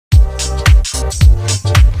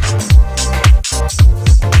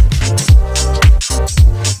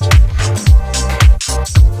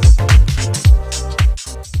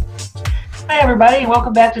everybody, and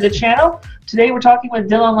welcome back to the channel. Today we're talking with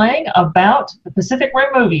Dillon Lange about the Pacific Rim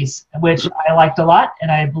movies, which I liked a lot, and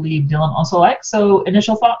I believe Dillon also liked. So,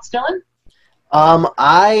 initial thoughts, Dillon?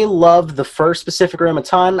 I love the first Pacific Rim a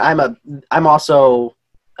ton. I'm also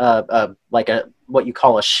like what you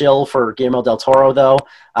call a shill for Guillermo del Toro, though.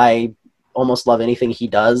 I almost love anything he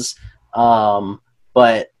does.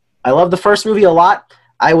 But I love the first movie a lot.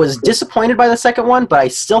 I was disappointed by the second one, but I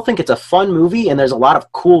still think it's a fun movie, and there's a lot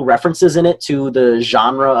of cool references in it to the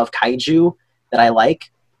genre of kaiju that I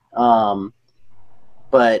like.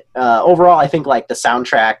 But overall, I think like the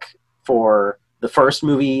soundtrack for the first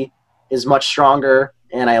movie is much stronger,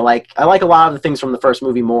 and I like a lot of the things from the first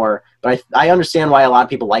movie more. But I understand why a lot of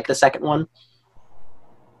people like the second one.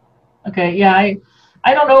 Okay, yeah,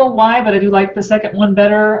 I don't know why, but I do like the second one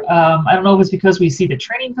better. I don't know if it's because we see the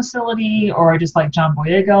training facility, or I just like John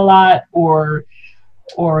Boyega a lot, or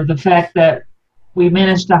the fact that we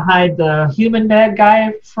managed to hide the human bad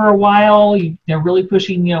guy for a while. They're really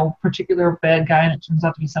pushing, particular bad guy, and it turns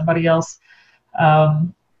out to be somebody else.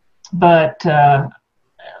 But I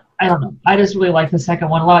don't know. I just really like the second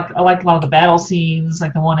one. I like a lot of the battle scenes,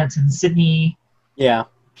 like the one that's in Sydney. Yeah.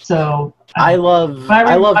 So I love one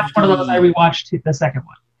of those. I rewatched the second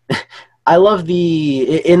one. I love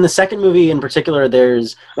in the second movie in particular.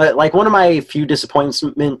 There's like one of my few disappointments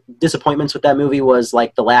with that movie was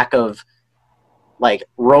like the lack of like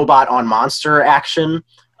robot on monster action.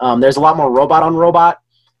 There's a lot more robot on robot,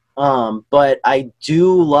 but I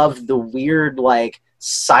do love the weird like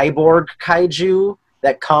cyborg kaiju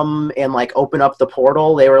that come and like open up the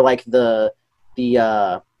portal. They were like the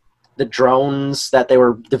drones that they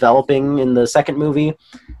were developing in the second movie.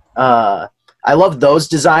 I love those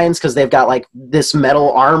designs because they've got like this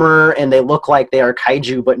metal armor and they look like they are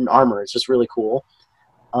kaiju but in armor. It's just really cool.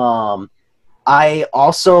 I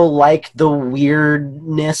also like the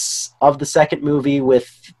weirdness of the second movie with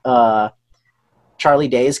Charlie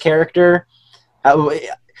Day's character.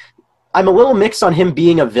 I'm a little mixed on him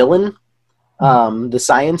being a villain, the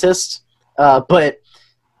scientist, but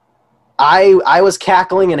I was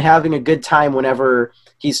cackling and having a good time whenever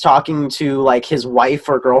he's talking to like his wife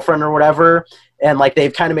or girlfriend or whatever, and like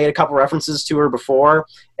they've kind of made a couple references to her before,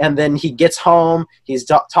 and then he gets home, he's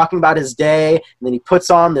talking about his day, and then he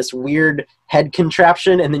puts on this weird head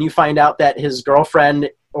contraption, and then you find out that his girlfriend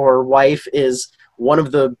or wife is one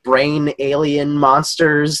of the brain alien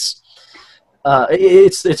monsters.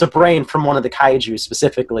 It's a brain from one of the kaiju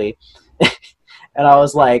specifically. And I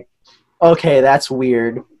was like, okay, that's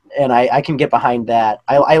weird. And I can get behind that.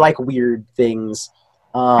 I like weird things.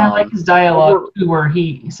 I like his dialogue too, where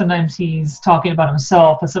sometimes he's talking about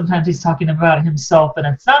himself, but sometimes he's talking about himself, and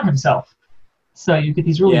it's not himself. So you get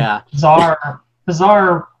these really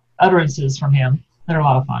bizarre utterances from him that are a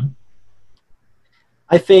lot of fun.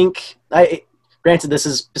 I think, granted, this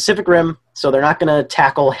is Pacific Rim, so they're not going to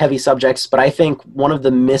tackle heavy subjects, but I think one of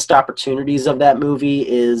the missed opportunities of that movie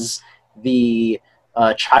is the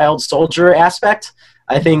child soldier aspect.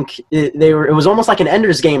 I think it was almost like an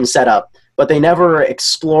Ender's Game setup, but they never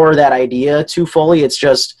explore that idea too fully. It's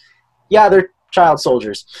just, yeah, they're child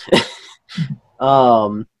soldiers.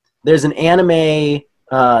 There's an anime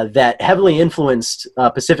that heavily influenced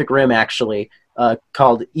Pacific Rim, actually,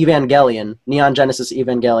 called Evangelion, Neon Genesis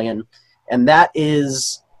Evangelion, and that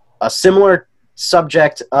is a similar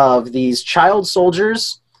subject of these child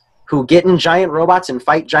soldiers who get in giant robots and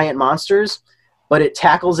fight giant monsters, but it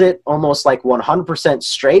tackles it almost like 100%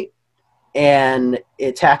 straight, and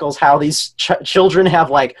it tackles how these children have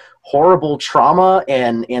like horrible trauma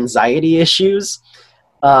and anxiety issues.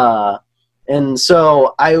 And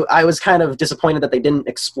so I was kind of disappointed that they didn't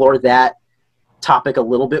explore that topic a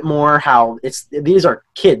little bit more, how these are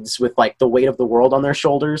kids with like the weight of the world on their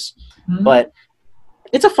shoulders. Mm-hmm. But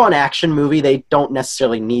it's a fun action movie. They don't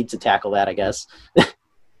necessarily need to tackle that, I guess.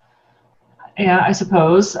 Yeah, I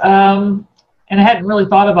suppose. And I hadn't really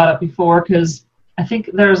thought about it before, because I think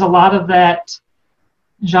there's a lot of that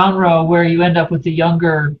genre where you end up with the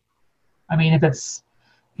younger, I mean, if it's,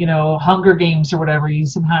 Hunger Games or whatever, you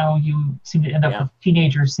seem to end up with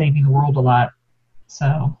teenagers saving the world a lot.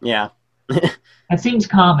 So yeah, that seems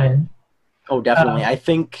common. Oh, definitely. I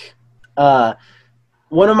think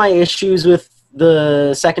one of my issues with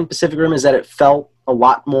the second Pacific Rim is that it felt a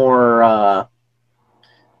lot more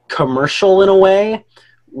commercial in a way,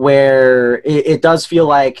 where it does feel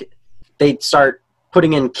like they start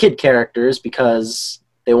putting in kid characters because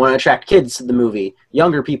they want to attract kids to the movie,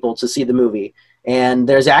 younger people to see the movie. And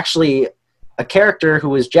there's actually a character who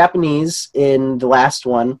was Japanese in the last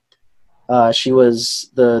one. She was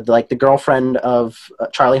the girlfriend of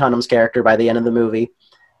Charlie Hunnam's character by the end of the movie.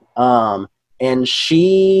 And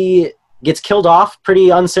she gets killed off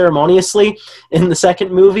pretty unceremoniously in the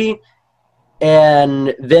second movie,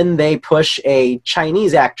 and then they push a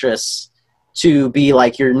Chinese actress to be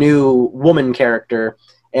like your new woman character,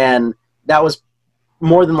 and that was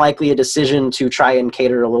more than likely a decision to try and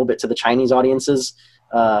cater a little bit to the Chinese audiences.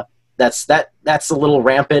 That's a little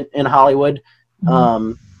rampant in Hollywood.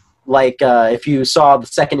 Mhm. If you saw the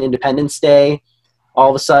second Independence Day, all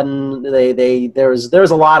of a sudden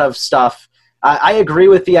there's a lot of stuff. I agree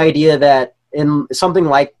with the idea that in something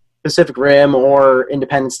like Pacific Rim or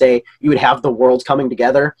Independence Day, you would have the world coming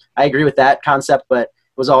together. I agree with that concept, but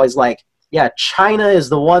it was always like, yeah, China is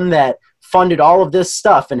the one that funded all of this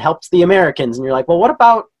stuff and helped the Americans. And you're like, well, what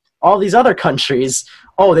about all these other countries?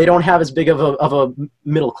 Oh, they don't have as big of a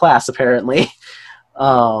middle class, apparently.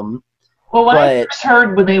 Well, when I first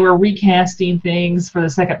heard when they were recasting things for the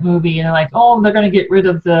second movie, and they're like, oh, they're going to get rid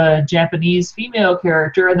of the Japanese female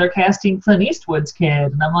character, and they're casting Clint Eastwood's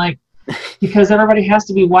kid. And I'm like, because everybody has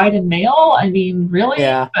to be white and male? I mean, really?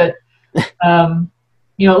 Yeah. But,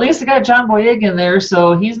 at least they got John Boyega in there,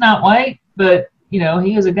 so he's not white, but,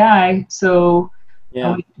 he is a guy. So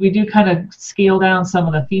yeah, we do kind of scale down some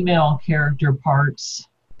of the female character parts.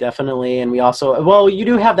 Definitely. And we also, well, you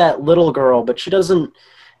do have that little girl, but she doesn't...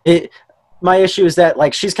 My issue is that,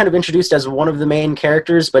 like, she's kind of introduced as one of the main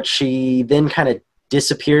characters, but she then kind of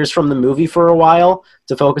disappears from the movie for a while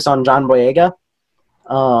to focus on John Boyega.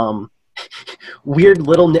 Weird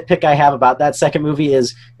little nitpick I have about that second movie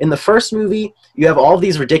is, in the first movie, you have all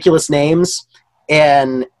these ridiculous names,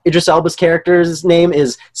 and Idris Elba's character's name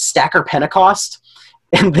is Stacker Pentecost,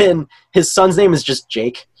 and then his son's name is just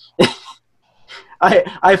Jake.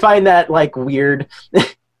 I find that, like, weird.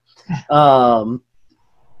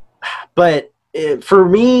 But for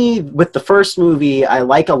me, with the first movie, I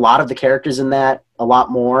like a lot of the characters in that a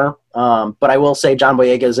lot more. But I will say John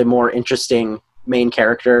Boyega is a more interesting main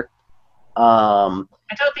character. I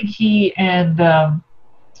don't think he and the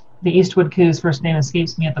Eastwood kid, whose first name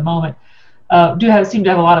escapes me at the moment, seem to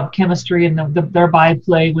have a lot of chemistry, and their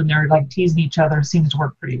byplay when they're like teasing each other seems to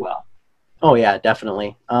work pretty well. Oh yeah,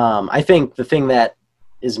 definitely. I think the thing that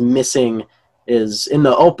is missing is in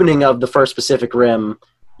the opening of the first Pacific Rim.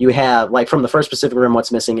 You have, like, from the first Pacific Rim,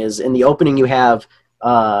 what's missing is in the opening you have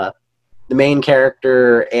the main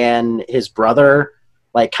character and his brother,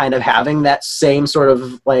 like, kind of having that same sort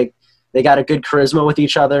of, like, they got a good charisma with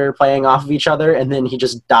each other, playing off of each other, and then he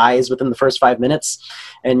just dies within the first 5 minutes,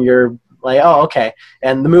 and you're like, oh, okay.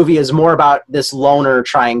 And the movie is more about this loner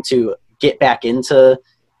trying to get back into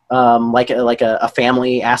a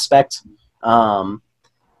family aspect.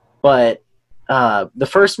 But the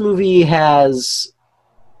first movie has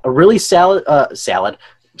a really solid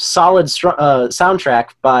soundtrack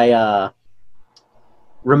by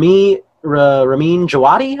Ramin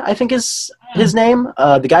Djawadi, I think is his name.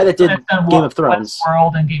 The guy that did Game of Thrones.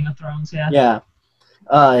 World and Game of Thrones, yeah. Yeah.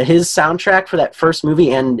 His soundtrack for that first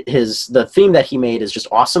movie and the theme that he made is just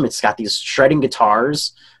awesome. It's got these shredding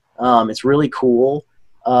guitars. It's really cool.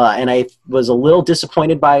 And I was a little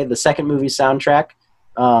disappointed by the second movie's soundtrack.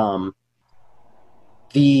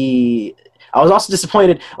 I was also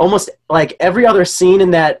disappointed. Almost like every other scene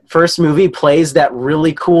in that first movie plays that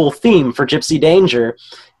really cool theme for Gypsy Danger.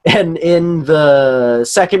 And in the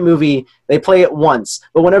second movie, they play it once.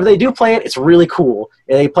 But whenever they do play it, it's really cool.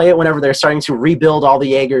 They play it whenever they're starting to rebuild all the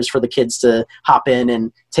Jaegers for the kids to hop in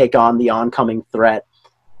and take on the oncoming threat.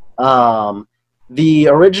 The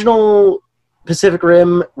original Pacific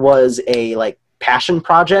Rim was a, like, passion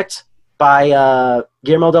project by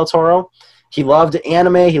Guillermo del Toro. He loved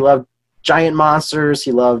anime. He loved giant monsters.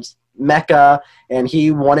 He loved mecha, and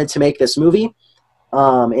he wanted to make this movie.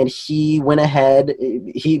 And he went ahead.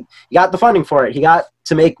 He got the funding for it. He got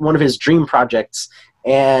to make one of his dream projects,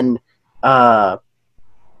 and because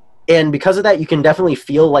of that, you can definitely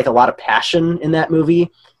feel, like, a lot of passion in that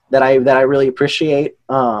movie that I really appreciate.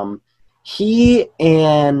 He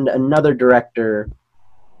and another director,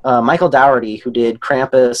 Michael Dougherty, who did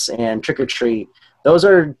Krampus and Trick or Treat. Those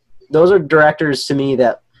are directors to me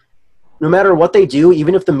that no matter what they do,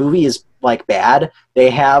 even if the movie is, like, bad,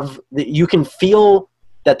 you can feel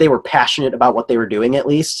that they were passionate about what they were doing. At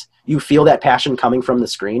least you feel that passion coming from the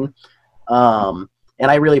screen. And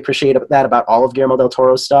I really appreciate that about all of Guillermo del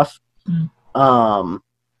Toro's stuff. And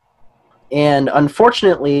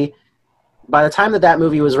unfortunately, by the time that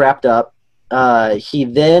movie was wrapped up, he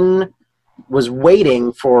then was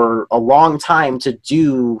waiting for a long time to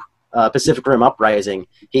do Pacific Rim Uprising.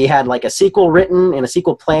 He had, like, a sequel written and a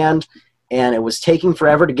sequel planned, and it was taking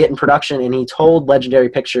forever to get in production, and he told Legendary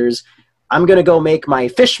Pictures, I'm going to go make my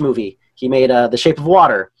fish movie. He made The Shape of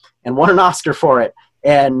Water and won an Oscar for it.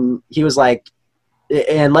 And he was like,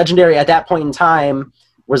 and Legendary at that point in time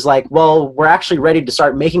was like, well, we're actually ready to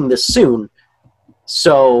start making this soon.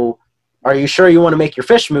 So are you sure you want to make your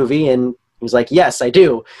fish movie? And he was like, yes, I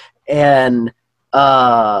do. And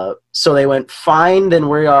so they went, fine, then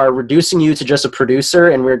we are reducing you to just a producer,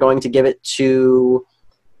 and we're going to give it to,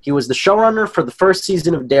 he was the showrunner for the first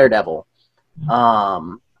season of Daredevil.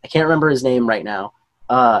 I can't remember his name right now.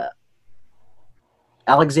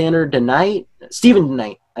 Alexander DeKnight? Stephen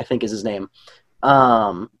DeKnight, I think is his name.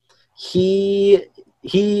 He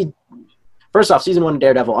first off, season 1 of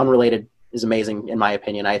Daredevil, unrelated, is amazing in my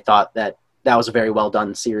opinion. I thought that was a very well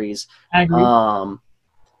done series. I agree.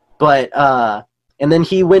 And then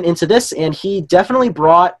he went into this, and he definitely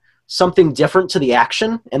brought something different to the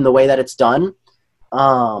action and the way that it's done.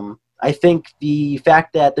 I think the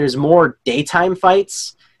fact that there's more daytime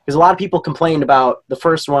fights, because a lot of people complained about the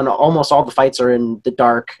first one, almost all the fights are in the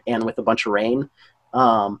dark and with a bunch of rain.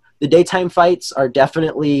 The daytime fights are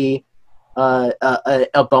definitely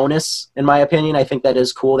a bonus, in my opinion. I think that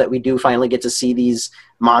is cool that we do finally get to see these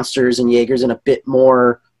monsters and Jaegers in a bit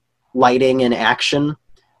more lighting and action.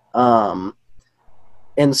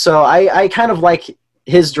 And so I kind of like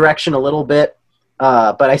his direction a little bit,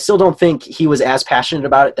 but I still don't think he was as passionate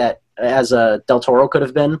about it as Del Toro could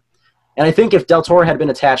have been. And I think if Del Toro had been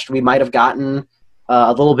attached, we might have gotten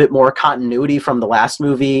a little bit more continuity from the last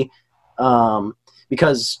movie,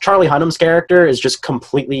 because Charlie Hunnam's character is just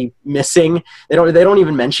completely missing. They don't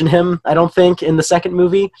even mention him, I don't think, in the second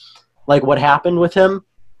movie, like what happened with him,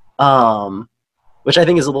 which I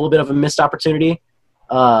think is a little bit of a missed opportunity.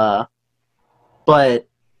 But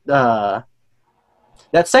that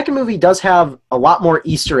second movie does have a lot more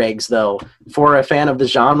Easter eggs, though, for a fan of the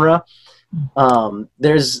genre.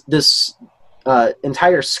 There's this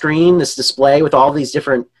entire screen, this display with all these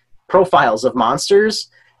different profiles of monsters,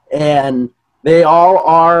 and they all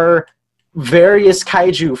are various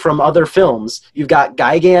kaiju from other films. You've got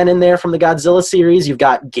Gigan in there from the Godzilla series, you've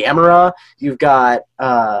got Gamera, you've got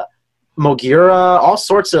Mogura, all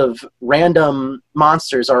sorts of random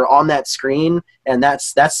monsters are on that screen, and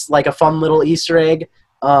that's like a fun little Easter egg.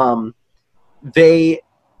 They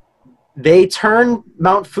turn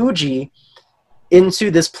Mount Fuji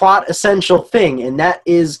into this plot essential thing, and that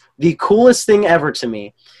is the coolest thing ever to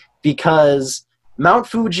me, because Mount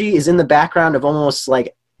Fuji is in the background of almost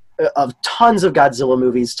like of tons of Godzilla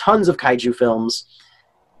movies, tons of kaiju films,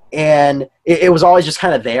 and it was always just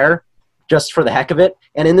kind of there just for the heck of it.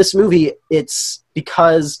 And in this movie, it's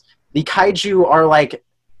because the kaiju are like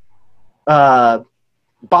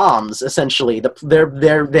bombs, essentially.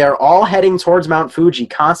 They're all heading towards Mount Fuji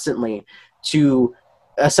constantly to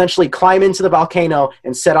essentially climb into the volcano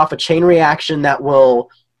and set off a chain reaction that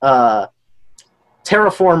will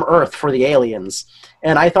terraform Earth for the aliens.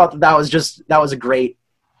 And I thought that was a great,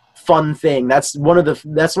 fun thing. That's one of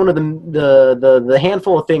the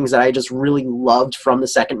handful of things that I just really loved from the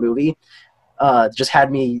second movie. Just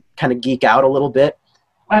had me kind of geek out a little bit.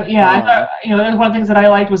 I thought, one of the things that I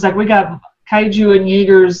liked was like we got kaiju and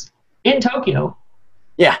Jaegers in Tokyo.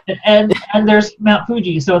 Yeah. And there's Mount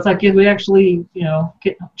Fuji, so it's like we actually,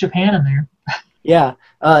 get Japan in there. Yeah.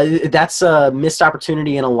 That's a missed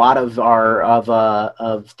opportunity in a lot of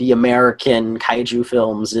of the American kaiju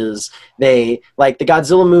films. Is they, like the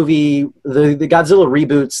Godzilla movie, the Godzilla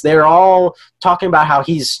reboots, they're all talking about how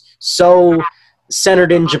he's so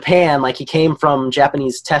centered in Japan, like he came from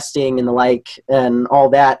Japanese testing and the like and all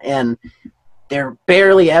that, and they're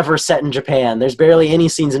barely ever set in Japan. There's barely any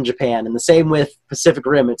scenes in Japan. And the same with Pacific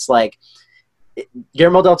Rim. It's like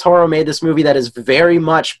Guillermo del Toro made this movie that is very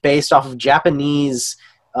much based off of Japanese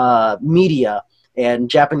media and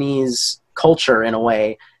Japanese culture in a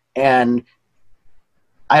way. And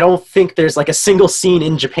I don't think there's like a single scene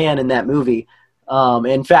in Japan in that movie.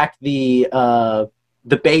 In fact, the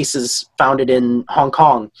base is founded in Hong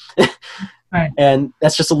Kong. Right. And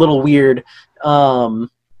that's just a little weird.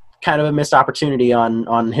 Kind of a missed opportunity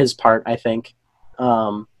on his part, I think.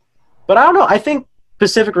 But I don't know. I think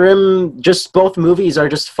Pacific Rim, just both movies are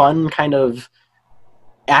just fun kind of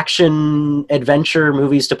action adventure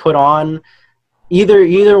movies to put on.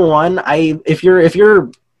 Either one. If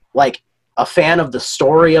you're like a fan of the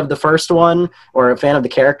story of the first one or a fan of the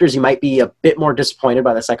characters, you might be a bit more disappointed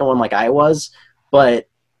by the second one, like I was. But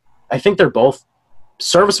I think they're both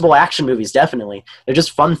serviceable action movies, definitely. They're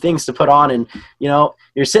just fun things to put on, and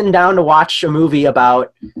you're sitting down to watch a movie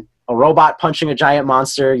about a robot punching a giant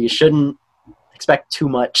monster. You shouldn't expect too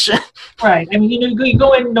much. Right. I mean, you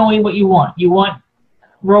go in knowing what you want. You want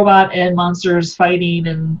robot and monsters fighting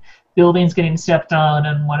and buildings getting stepped on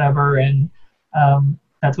and whatever, and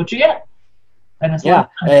that's what you get. And it's yeah,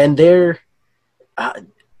 and they're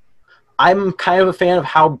I'm kind of a fan of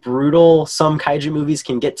how brutal some kaiju movies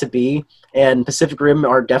can get to be, and Pacific Rim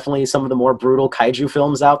are definitely some of the more brutal kaiju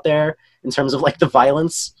films out there in terms of like the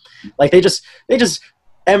violence. Like they just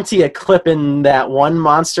empty a clip in that one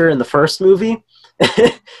monster in the first movie.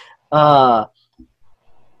 And I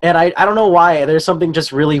don't know why. There's something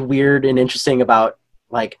just really weird and interesting about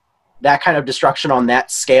like that kind of destruction on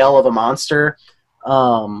that scale of a monster.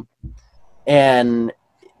 And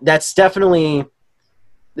that's definitely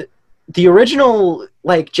the original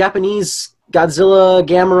like Japanese Godzilla,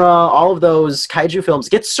 Gamera, all of those kaiju films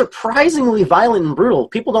get surprisingly violent and brutal.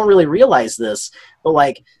 People don't really realize this, but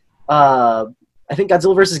like I think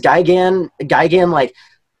Godzilla versus Gigan like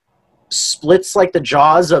splits like the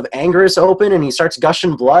jaws of Anguirus open and he starts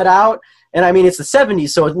gushing blood out. And I mean, it's the 70s,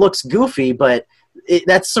 so it looks goofy, but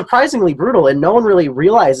that's surprisingly brutal, and no one really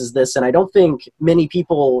realizes this, and I don't think many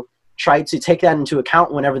people try to take that into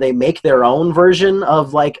account whenever they make their own version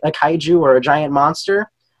of like a kaiju or a giant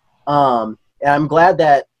monster. And I'm glad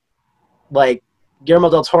that like Guillermo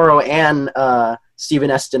del Toro and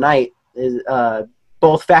Stephen S. DeKnight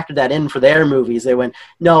both factored that in for their movies. They went,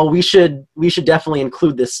 no, we should definitely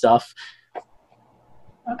include this stuff.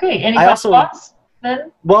 Okay, any thoughts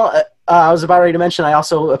then? Well, I was about ready to mention I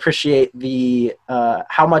also appreciate the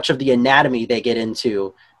how much of the anatomy they get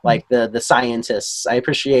into, like the scientists. I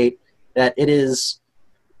appreciate that it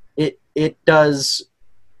does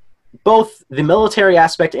both the military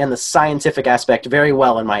aspect and the scientific aspect very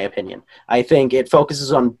well, in my opinion. I think it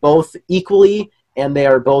focuses on both equally, and they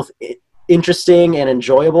are both interesting and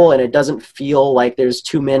enjoyable, and it doesn't feel like there's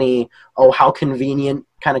too many, oh, how convenient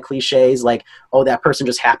kind of cliches, like, oh, that person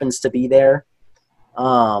just happens to be there.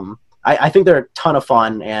 I think they're a ton of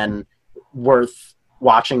fun and worth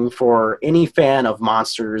watching for any fan of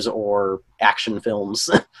monsters or action films.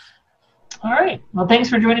 All right. Well, thanks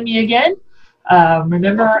for joining me again.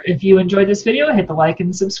 Remember, if you enjoyed this video, hit the like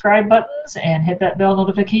and subscribe buttons and hit that bell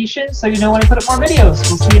notification so you know when I put up more videos.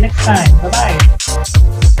 We'll see you next time. Bye-bye.